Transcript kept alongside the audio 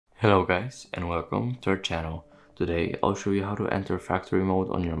Hello guys and welcome to our channel. Today I'll show you how to enter factory mode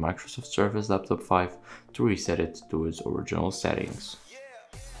on your Microsoft Surface Laptop 5 to reset it to its original settings.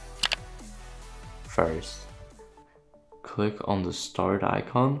 First, click on the start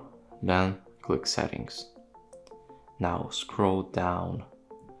icon, then click settings. Now scroll down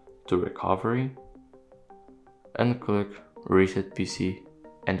to recovery and click reset PC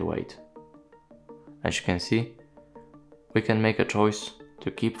and wait. As you can see, we can make a choice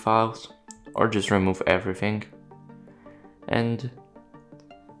to keep files or just remove everything, and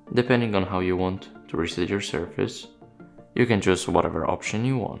depending on how you want to reset your Surface, you can choose whatever option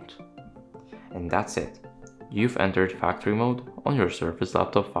you want. And that's it. You've entered factory mode on your Surface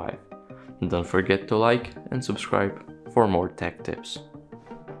Laptop 5. Don't forget to like and subscribe for more tech tips.